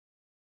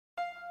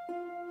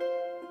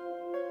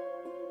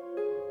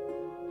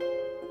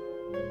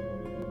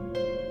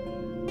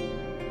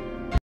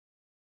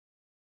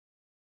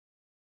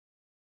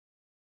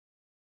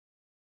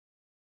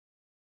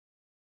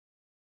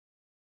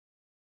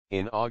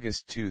In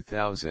August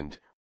 2000,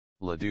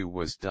 Ledoux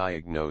was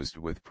diagnosed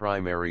with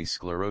primary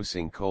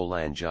sclerosing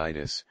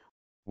cholangitis,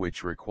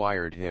 which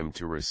required him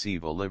to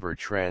receive a liver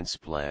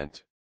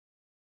transplant.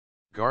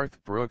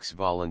 Garth Brooks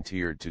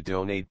volunteered to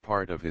donate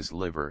part of his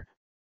liver,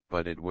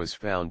 but it was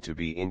found to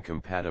be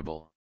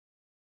incompatible.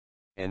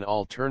 An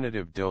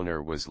alternative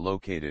donor was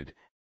located,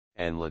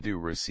 and Ledoux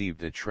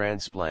received a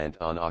transplant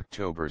on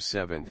October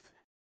 7,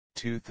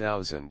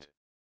 2000.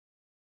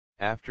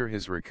 After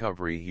his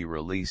recovery he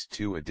released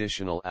 2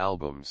 additional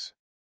albums.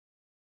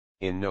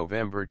 In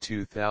November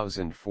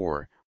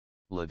 2004,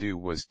 Ledoux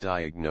was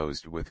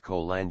diagnosed with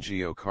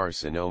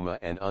cholangiocarcinoma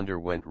and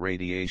underwent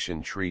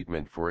radiation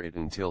treatment for it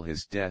until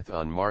his death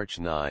on March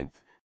 9,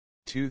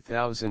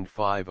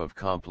 2005 of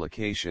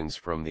complications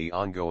from the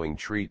ongoing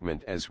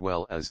treatment as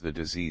well as the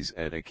disease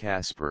at a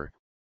Casper,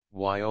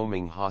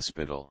 Wyoming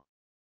hospital.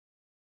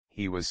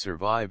 He was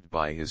survived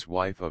by his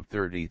wife of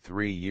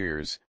 33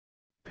 years,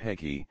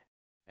 Peggy,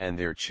 and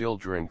their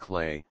children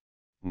Clay,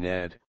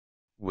 Ned,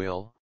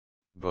 Will,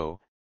 Bo,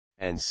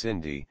 and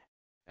Cindy,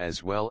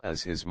 as well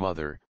as his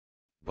mother,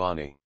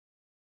 Bonnie.